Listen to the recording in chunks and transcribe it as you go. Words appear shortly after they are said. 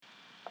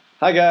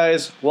Hi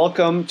guys,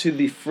 welcome to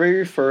the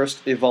very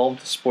first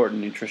Evolved Sport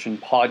and Nutrition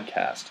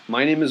podcast.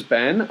 My name is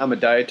Ben. I'm a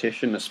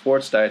dietitian, a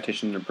sports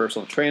dietitian, and a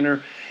personal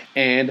trainer,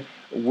 and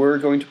we're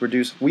going to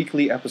produce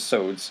weekly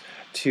episodes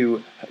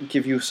to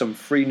give you some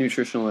free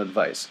nutritional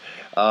advice.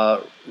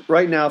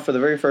 Right now, for the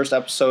very first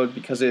episode,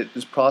 because it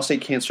is Prostate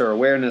Cancer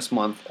Awareness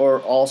Month,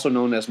 or also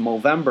known as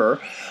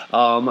Movember,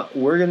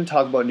 we're going to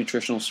talk about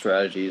nutritional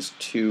strategies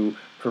to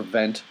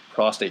prevent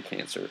prostate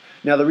cancer.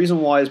 Now, the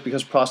reason why is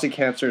because prostate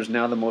cancer is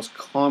now the most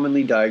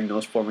commonly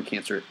diagnosed form of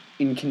cancer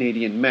in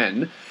Canadian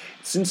men.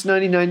 Since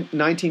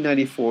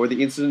 1994,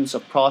 the incidence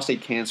of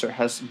prostate cancer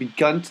has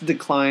begun to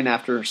decline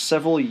after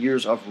several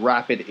years of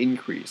rapid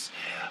increase.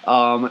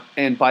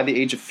 And by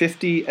the age of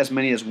 50, as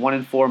many as 1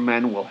 in 4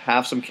 men will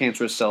have some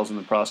cancerous cells in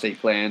the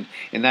prostate gland,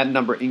 and that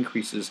number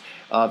increases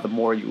the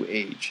more you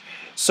age.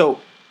 So,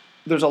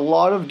 there's a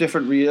lot of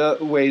different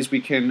ways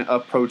we can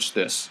approach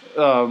this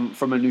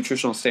from a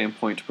nutritional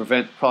standpoint to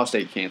prevent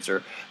prostate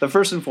cancer. The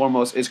first and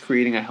foremost is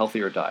creating a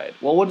healthier diet.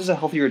 Well, what does a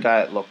healthier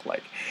diet look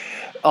like?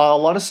 A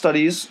lot of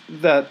studies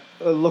that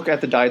look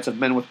at the diets of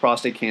men with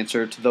prostate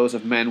cancer to those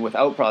of men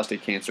without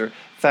prostate cancer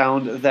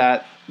found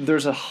that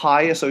there's a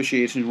high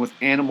association with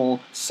animal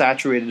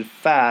saturated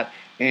fat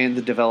and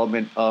the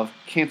development of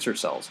cancer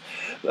cells,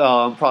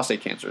 prostate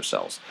cancer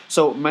cells.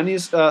 So many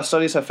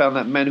studies have found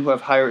that men who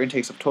have higher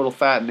intakes of total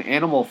fat and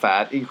animal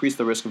fat increase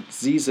the risk of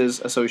diseases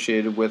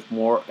associated with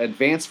more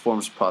advanced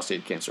forms of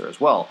prostate cancer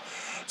as well.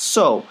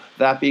 So,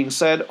 that being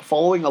said,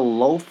 following a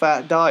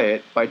low-fat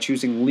diet by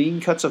choosing lean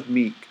cuts of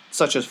meat,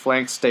 such as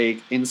flank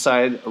steak,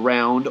 inside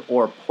round,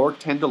 or pork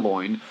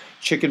tenderloin,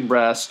 chicken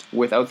breast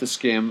without the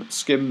skim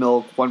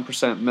milk,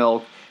 1%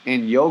 milk,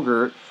 and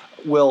yogurt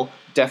will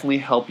definitely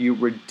help you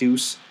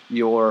reduce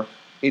your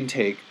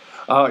intake,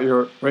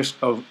 your risk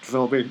of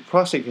developing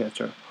prostate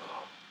cancer.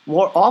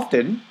 More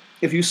often,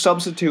 if you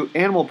substitute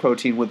animal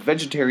protein with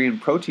vegetarian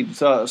protein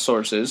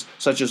sources,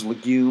 such as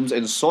legumes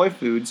and soy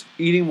foods,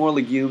 eating more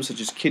legumes such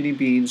as kidney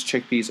beans,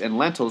 chickpeas, and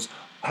lentils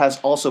has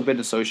also been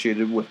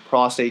associated with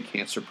prostate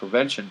cancer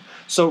prevention.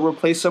 So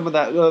replace some of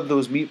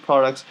those meat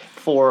products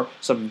for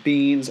some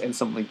beans and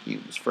some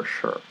legumes for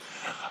sure.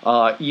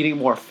 Eating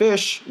more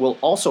fish will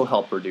also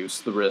help reduce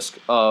the risk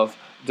of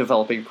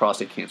developing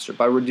prostate cancer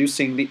by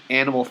reducing the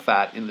animal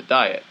fat in the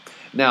diet.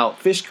 Now,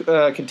 fish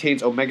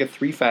contains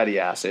omega-3 fatty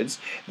acids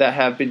that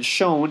have been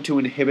shown to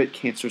inhibit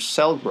cancer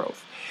cell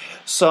growth.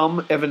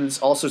 Some evidence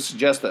also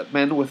suggests that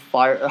men with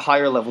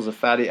higher levels of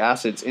fatty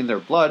acids in their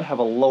blood have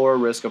a lower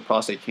risk of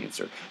prostate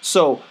cancer.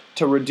 So,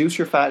 to reduce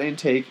your fat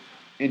intake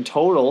in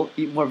total,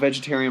 eat more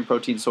vegetarian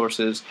protein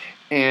sources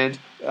and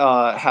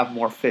have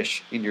more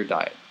fish in your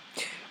diet.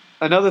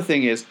 Another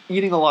thing is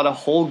eating a lot of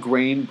whole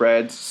grain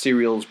breads,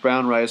 cereals,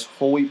 brown rice,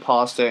 whole wheat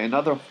pasta, and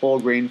other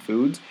whole grain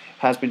foods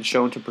has been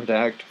shown to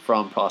protect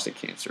from prostate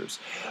cancers.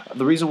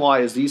 The reason why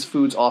is these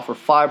foods offer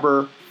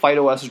fiber,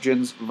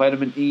 phytoestrogens,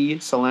 vitamin E,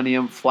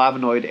 selenium,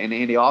 flavonoid, and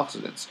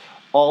antioxidants,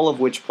 all of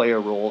which play a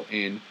role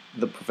in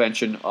the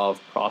prevention of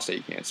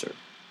prostate cancer.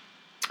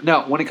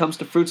 Now, when it comes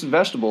to fruits and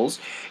vegetables,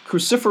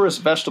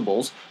 cruciferous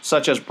vegetables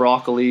such as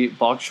broccoli,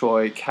 bok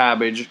choy,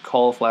 cabbage,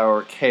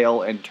 cauliflower,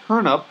 kale, and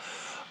turnip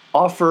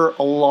offer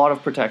a lot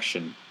of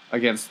protection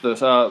against the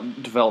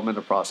development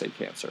of prostate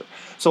cancer.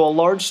 So a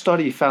large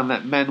study found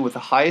that men with the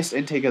highest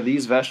intake of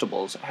these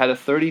vegetables had a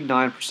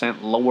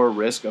 39% lower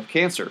risk of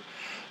cancer.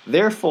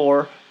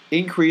 Therefore,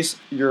 increase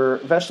your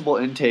vegetable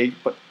intake,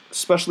 but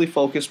especially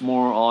focus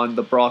more on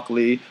the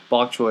broccoli,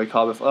 bok choy,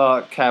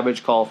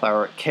 cabbage,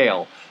 cauliflower,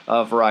 kale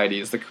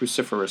varieties, the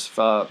cruciferous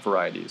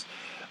varieties.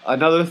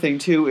 Another thing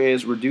too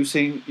is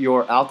reducing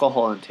your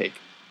alcohol intake.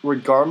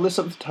 Regardless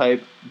of the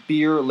type,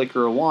 beer,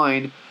 liquor, or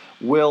wine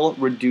will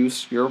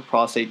reduce your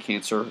prostate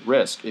cancer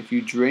risk. If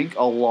you drink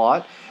a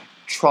lot,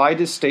 try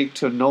to stick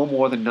to no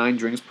more than 9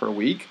 drinks per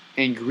week,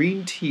 and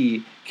green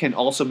tea can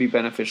also be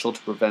beneficial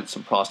to prevent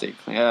some prostate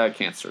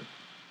cancer.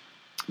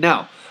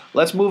 Now,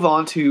 let's move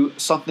on to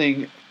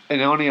something, an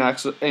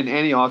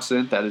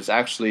antioxidant that is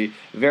actually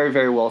very,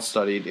 very well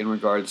studied in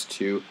regards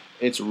to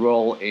its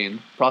role in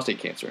prostate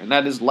cancer, and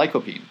that is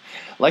lycopene.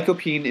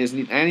 Lycopene is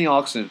an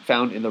antioxidant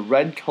found in the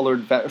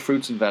red-colored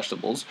fruits and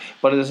vegetables,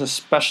 but it is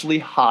especially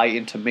high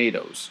in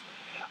tomatoes.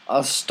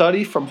 A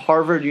study from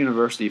Harvard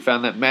University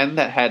found that men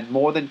that had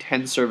more than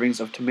 10 servings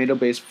of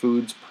tomato-based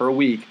foods per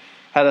week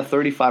had a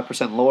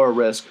 35% lower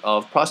risk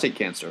of prostate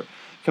cancer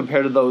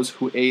compared to those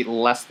who ate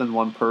less than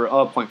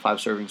 1.5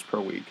 servings per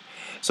week.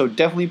 So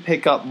definitely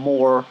pick up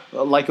more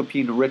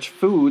lycopene-rich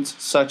foods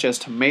such as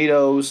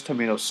tomatoes,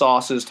 tomato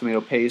sauces, tomato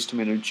paste,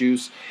 tomato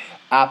juice,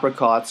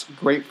 apricots,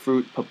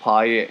 grapefruit,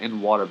 papaya,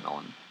 and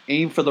watermelon.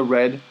 Aim for the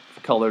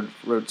red-colored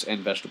fruits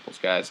and vegetables,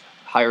 guys.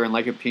 Higher in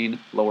lycopene,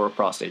 lower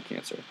prostate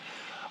cancer.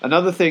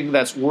 Another thing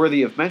that's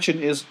worthy of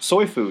mention is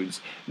soy foods.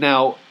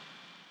 Now,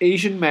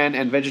 Asian men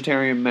and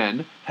vegetarian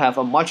men have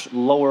a much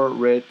lower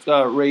rate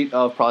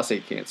of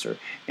prostate cancer,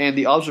 and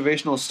the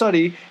observational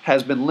study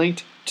has been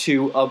linked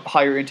to a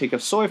higher intake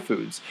of soy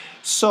foods.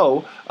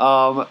 So,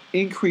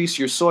 increase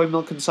your soy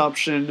milk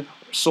consumption,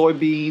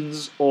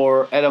 soybeans,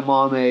 or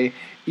edamame,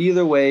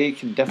 either way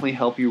can definitely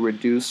help you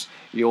reduce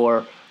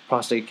your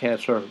prostate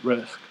cancer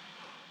risk.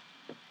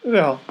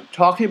 Now,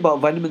 talking about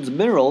vitamins and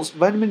minerals,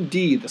 vitamin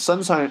D, the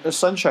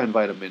sunshine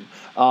vitamin,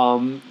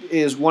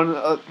 is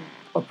a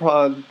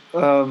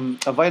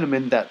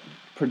vitamin that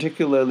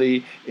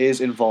particularly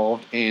is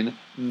involved in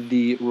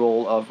the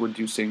role of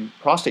reducing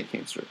prostate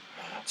cancer.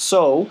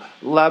 So,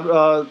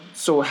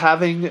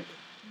 having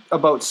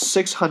about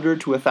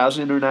 600 to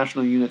 1,000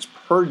 international units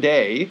per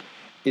day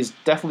is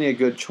definitely a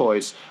good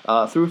choice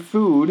through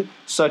food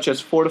such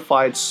as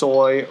fortified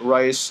soy,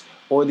 rice,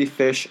 oily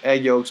fish,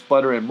 egg yolks,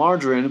 butter, and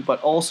margarine,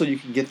 but also you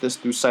can get this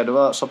through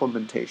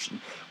supplementation.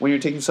 When you're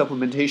taking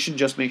supplementation,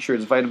 just make sure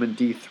it's vitamin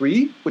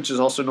D3, which is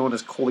also known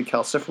as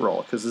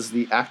cholecalciferol, because this is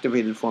the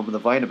activated form of the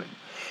vitamin.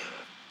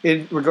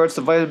 In regards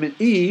to vitamin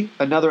E,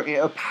 another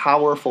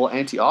powerful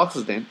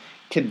antioxidant,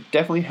 can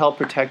definitely help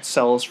protect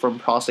cells from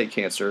prostate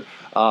cancer,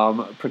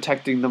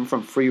 protecting them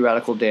from free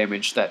radical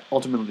damage that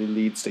ultimately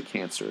leads to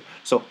cancer.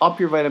 So up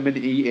your vitamin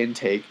E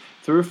intake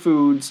through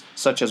foods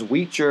such as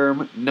wheat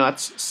germ,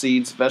 nuts,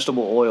 seeds,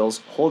 vegetable oils,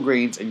 whole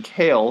grains, and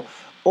kale,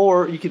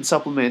 or you can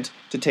supplement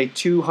to take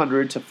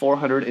 200 to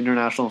 400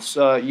 international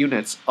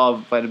units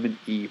of vitamin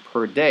E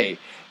per day.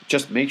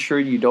 Just make sure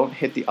you don't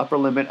hit the upper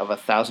limit of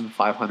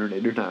 1,500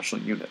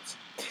 international units.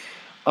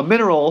 A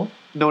mineral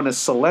known as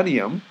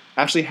selenium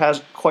actually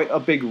has quite a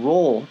big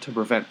role to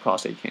prevent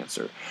prostate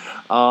cancer.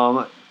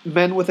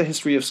 Men with a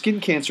history of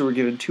skin cancer were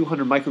given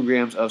 200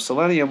 micrograms of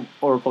selenium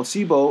or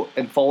placebo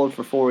and followed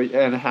for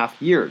 4.5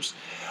 years.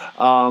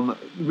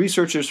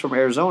 Researchers from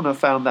Arizona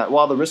found that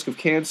while the risk of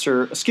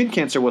skin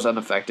cancer was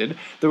unaffected,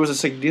 there was a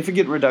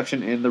significant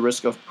reduction in the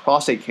risk of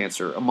prostate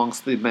cancer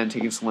amongst the men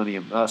taking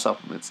selenium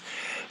supplements.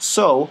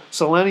 So,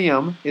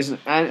 selenium is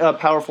a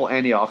powerful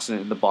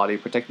antioxidant in the body,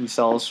 protecting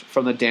cells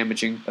from the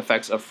damaging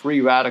effects of free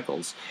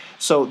radicals.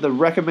 So, the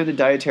recommended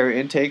dietary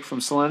intake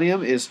from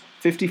selenium is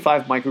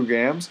 55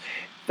 micrograms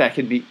that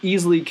can be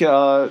easily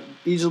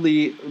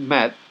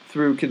met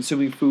through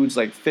consuming foods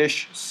like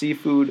fish,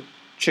 seafood,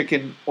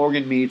 chicken,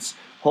 organ meats,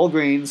 whole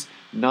grains,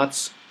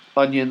 nuts,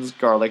 onions,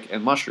 garlic,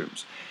 and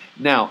mushrooms.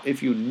 Now,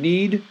 if you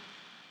need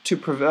to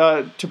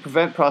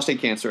prevent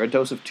prostate cancer, a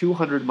dose of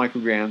 200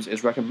 micrograms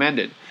is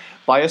recommended.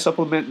 Buy a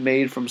supplement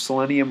made from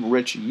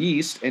selenium-rich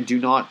yeast and do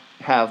not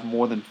have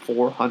more than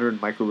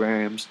 400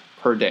 micrograms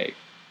per day.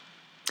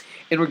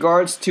 In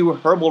regards to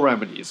herbal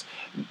remedies,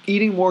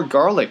 eating more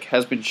garlic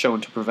has been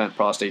shown to prevent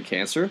prostate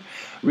cancer.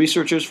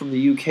 Researchers from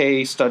the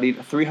UK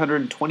studied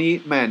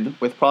 328 men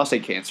with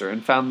prostate cancer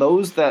and found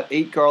those that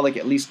ate garlic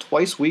at least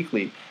twice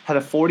weekly had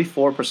a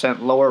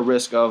 44% lower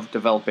risk of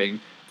developing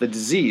the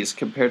disease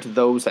compared to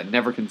those that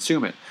never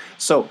consume it.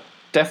 So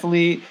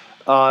definitely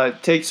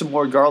take some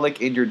more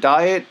garlic in your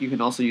diet. You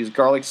can also use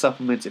garlic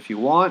supplements if you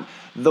want.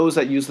 Those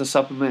that use the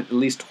supplement at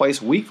least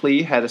twice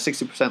weekly had a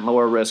 60%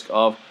 lower risk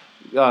of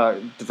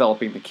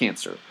developing the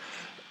cancer.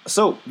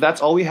 So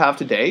that's all we have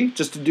today.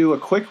 Just to do a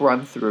quick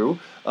run through,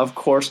 of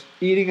course,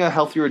 eating a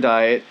healthier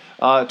diet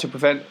to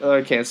prevent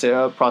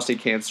prostate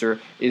cancer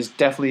is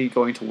definitely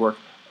going to work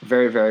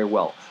very, very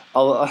well.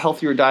 A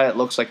healthier diet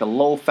looks like a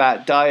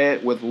low-fat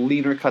diet with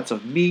leaner cuts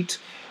of meat,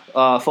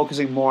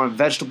 focusing more on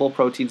vegetable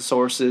protein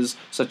sources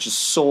such as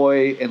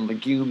soy and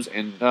legumes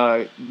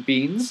and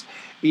beans,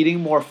 eating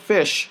more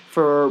fish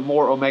for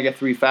more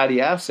omega-3 fatty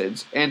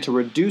acids, and to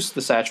reduce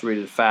the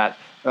saturated fat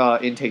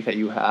intake that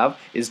you have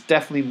is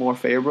definitely more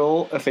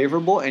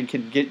favorable and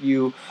can get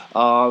you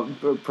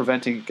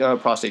preventing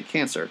prostate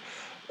cancer.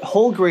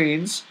 Whole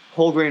grain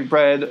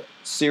bread,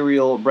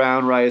 cereal,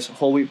 brown rice,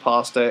 whole wheat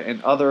pasta,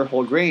 and other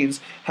whole grains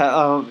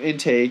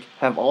intake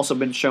have also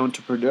been shown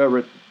to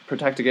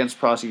protect against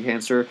prostate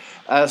cancer,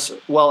 as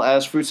well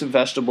as fruits and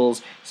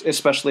vegetables,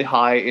 especially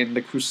high in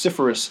the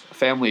cruciferous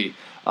family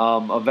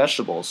of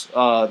vegetables.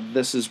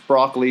 This is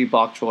broccoli,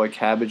 bok choy,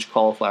 cabbage,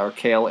 cauliflower,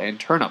 kale, and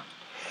turnip.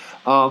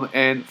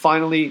 And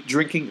finally,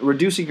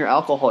 reducing your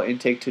alcohol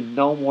intake to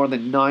no more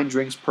than 9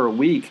 drinks per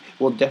week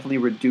will definitely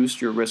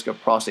reduce your risk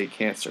of prostate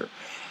cancer.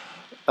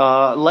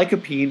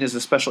 Lycopene is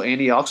a special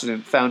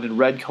antioxidant found in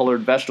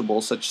red-colored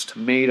vegetables such as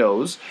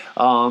tomatoes,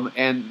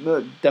 and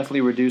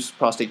definitely reduce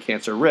prostate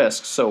cancer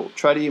risk. So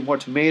try to eat more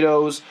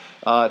tomatoes,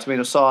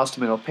 tomato sauce,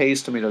 tomato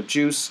paste, tomato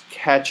juice,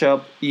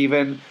 ketchup,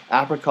 even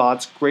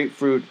apricots,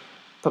 grapefruit,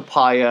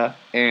 papaya,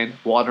 and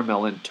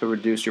watermelon to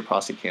reduce your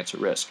prostate cancer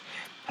risk.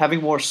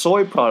 Having more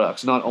soy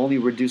products not only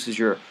reduces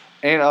your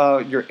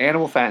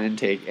animal fat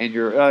intake and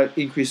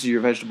increases your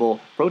vegetable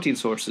protein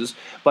sources,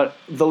 but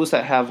those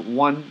that have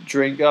one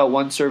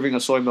serving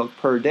of soy milk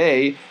per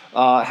day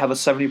have a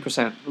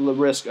 70%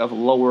 risk of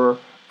lower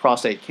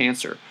prostate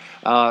cancer.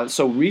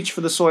 So reach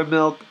for the soy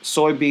milk,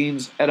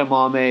 soybeans,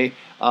 edamame,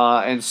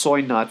 and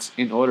soy nuts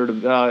in order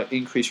to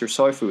increase your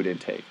soy food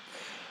intake.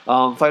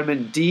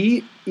 Vitamin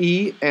D,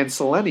 E, and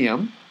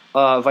selenium,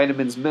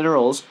 vitamins,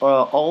 minerals,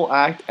 all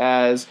act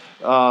as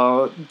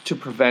to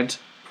prevent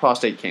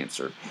prostate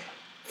cancer.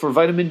 For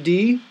vitamin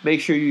D,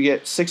 make sure you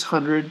get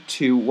 600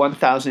 to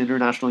 1,000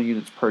 international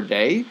units per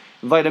day.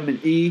 Vitamin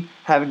E,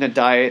 having a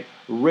diet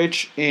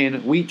rich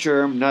in wheat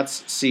germ,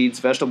 nuts, seeds,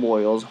 vegetable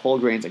oils, whole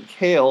grains, and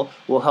kale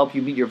will help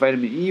you meet your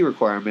vitamin E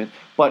requirement,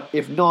 but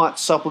if not,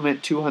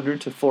 supplement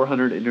 200 to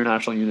 400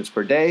 international units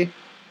per day.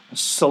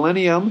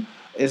 Selenium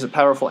is a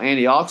powerful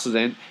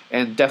antioxidant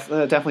and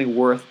definitely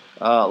worth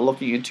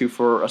looking into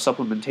for a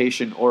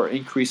supplementation or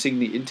increasing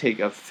the intake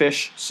of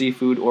fish,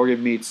 seafood,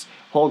 organ meats,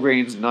 whole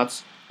grains,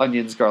 nuts,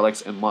 onions,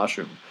 garlics, and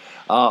mushroom.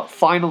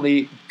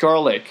 Finally,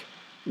 garlic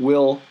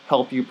will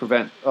help you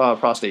prevent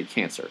prostate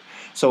cancer.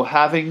 So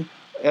having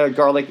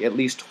garlic at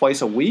least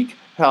twice a week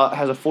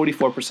has a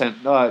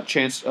 44%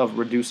 chance of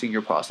reducing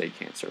your prostate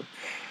cancer.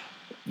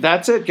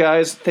 That's it,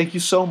 guys. Thank you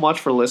so much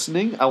for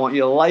listening. I want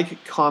you to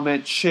like,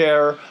 comment,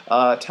 share.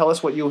 Tell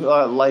us what you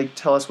like.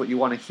 Tell us what you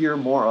want to hear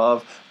more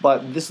of.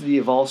 But this is the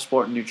Evolve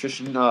Sport and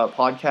Nutrition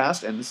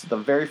podcast, and this is the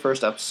very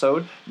first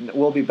episode.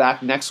 We'll be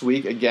back next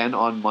week again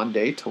on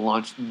Monday to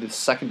launch the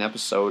second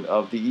episode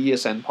of the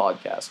ESN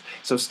podcast.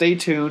 So stay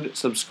tuned,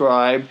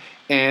 subscribe,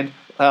 and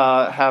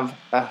have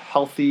a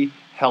healthy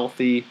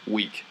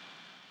week.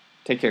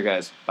 Take care,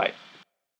 guys. Bye.